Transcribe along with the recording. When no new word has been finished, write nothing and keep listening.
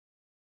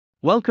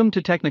Welcome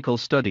to Technical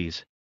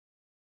Studies.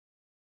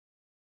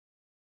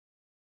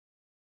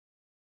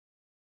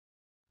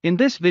 In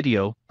this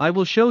video, I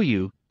will show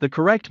you the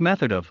correct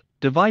method of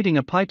dividing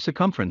a pipe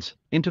circumference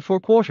into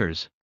 4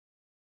 quarters.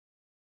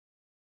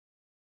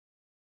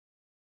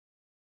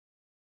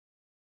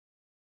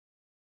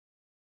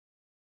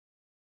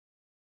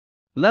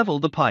 Level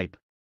the pipe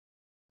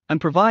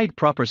and provide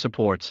proper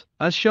supports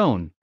as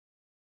shown.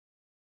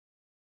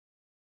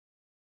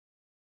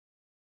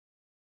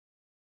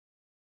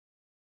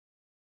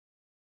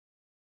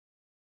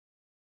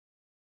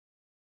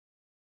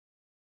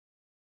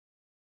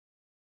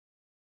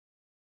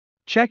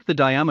 Check the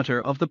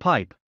diameter of the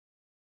pipe.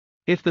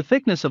 If the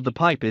thickness of the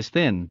pipe is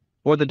thin,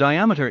 or the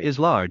diameter is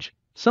large,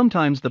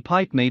 sometimes the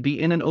pipe may be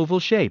in an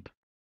oval shape.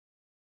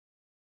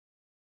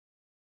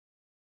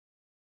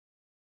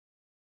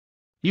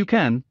 You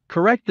can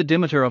correct the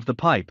diameter of the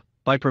pipe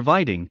by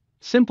providing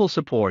simple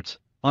supports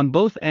on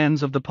both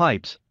ends of the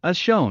pipes, as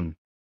shown.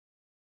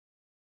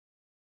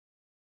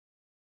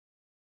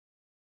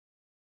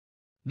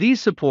 These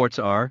supports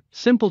are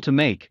simple to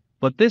make,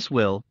 but this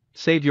will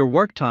save your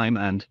work time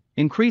and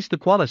increase the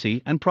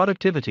quality and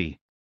productivity.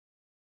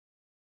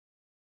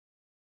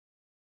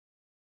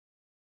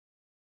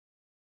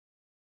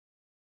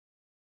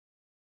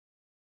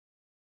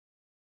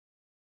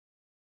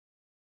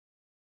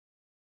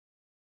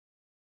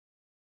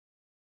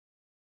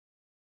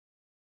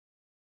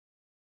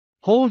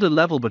 Hold a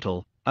level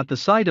bottle at the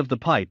side of the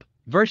pipe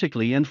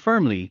vertically and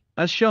firmly,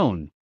 as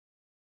shown.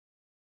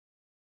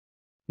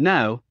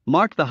 Now,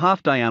 mark the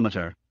half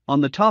diameter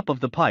on the top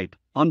of the pipe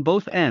on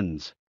both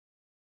ends.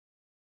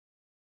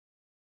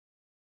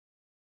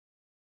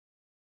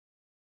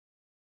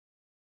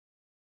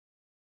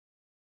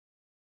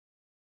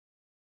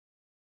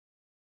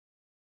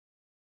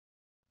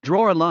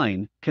 Draw a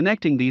line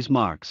connecting these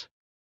marks.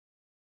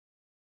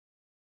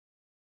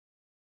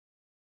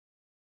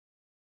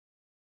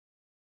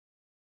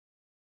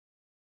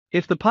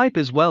 If the pipe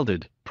is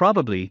welded,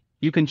 probably,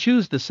 you can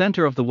choose the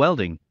center of the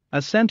welding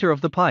as center of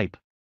the pipe.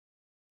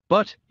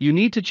 But, you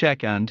need to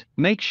check and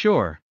make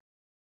sure.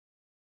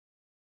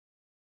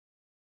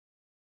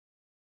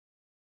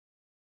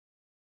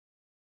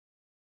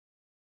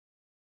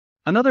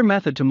 Another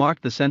method to mark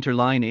the center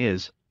line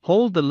is,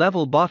 hold the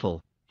level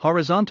bottle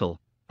horizontal,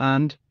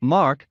 and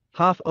mark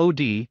half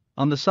OD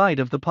on the side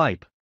of the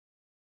pipe.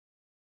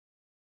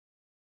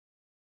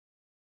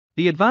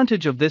 The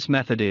advantage of this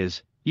method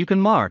is, you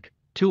can mark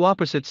 2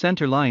 opposite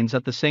center lines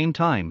at the same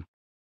time.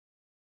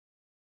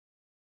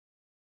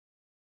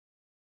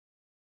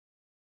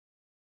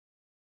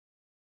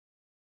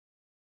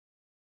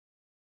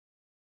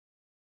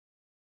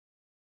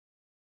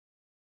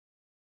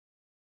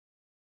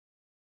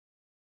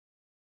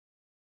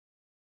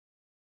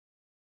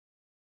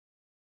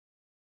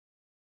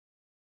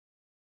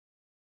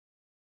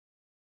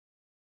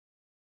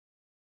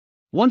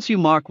 Once you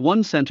mark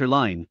one center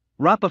line,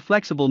 wrap a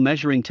flexible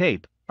measuring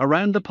tape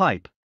around the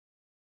pipe.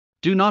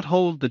 Do not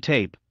hold the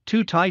tape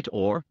too tight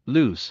or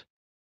loose.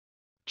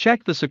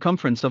 Check the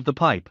circumference of the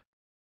pipe.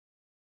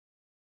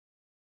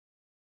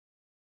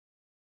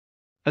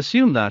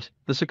 Assume that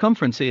the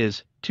circumference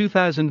is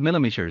 2000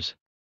 millimeters.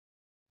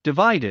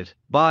 Divide it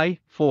by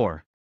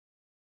 4.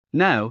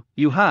 Now,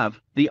 you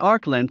have the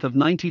arc length of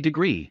 90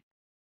 degrees.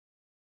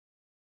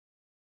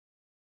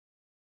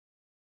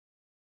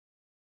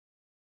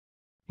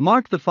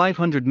 Mark the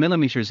 500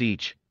 millimeters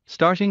each,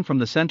 starting from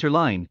the center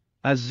line,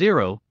 as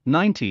 0,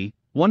 90,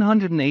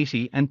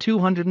 180 and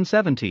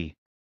 270.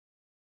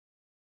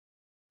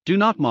 Do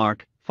not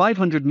mark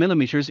 500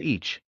 millimeters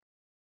each.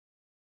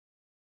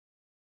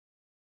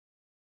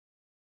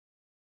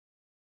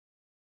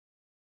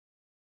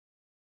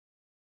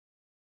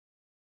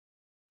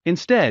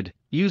 Instead,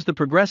 use the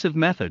progressive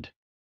method.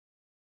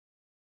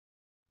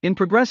 In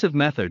progressive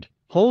method,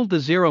 hold the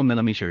 0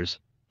 millimeters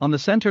on the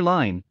center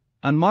line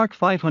and mark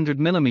 500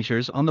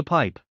 millimeters on the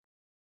pipe.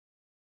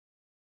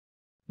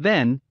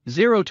 Then,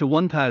 0 to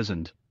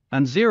 1000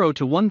 and 0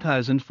 to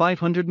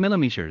 1500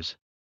 millimeters.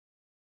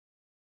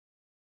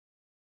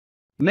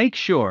 Make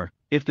sure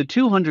if the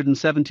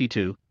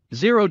 272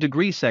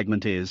 0-degree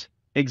segment is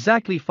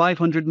exactly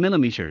 500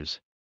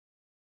 millimeters.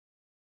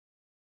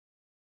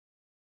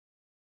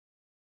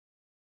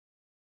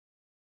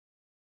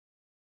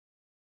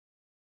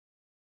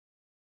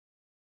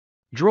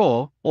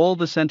 Draw all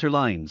the center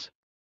lines.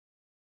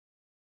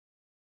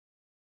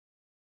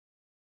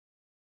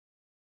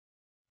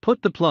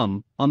 Put the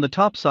plumb on the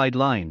top side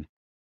line.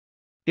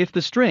 If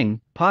the string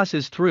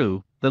passes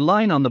through the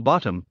line on the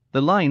bottom,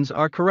 the lines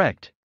are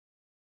correct.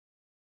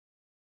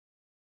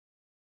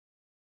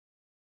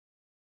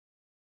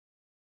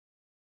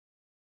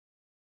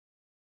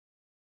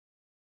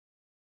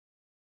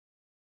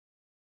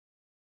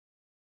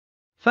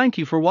 Thank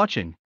you for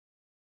watching.